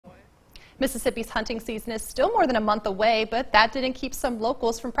Mississippi's hunting season is still more than a month away, but that didn't keep some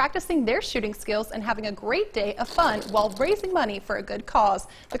locals from practicing their shooting skills and having a great day of fun while raising money for a good cause.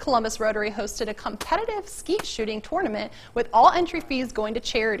 The Columbus Rotary hosted a competitive skeet shooting tournament with all entry fees going to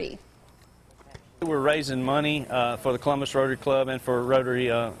charity. We're raising money for the Columbus Rotary Club and for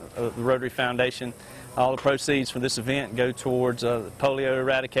the Rotary Foundation. All the proceeds from this event go towards polio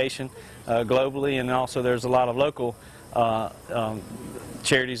eradication globally, and also there's a lot of local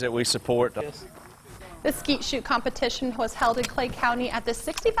charities that we support. The skeet shoot competition was held in Clay County at the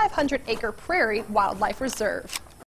 6,500-acre Prairie Wildlife Reserve.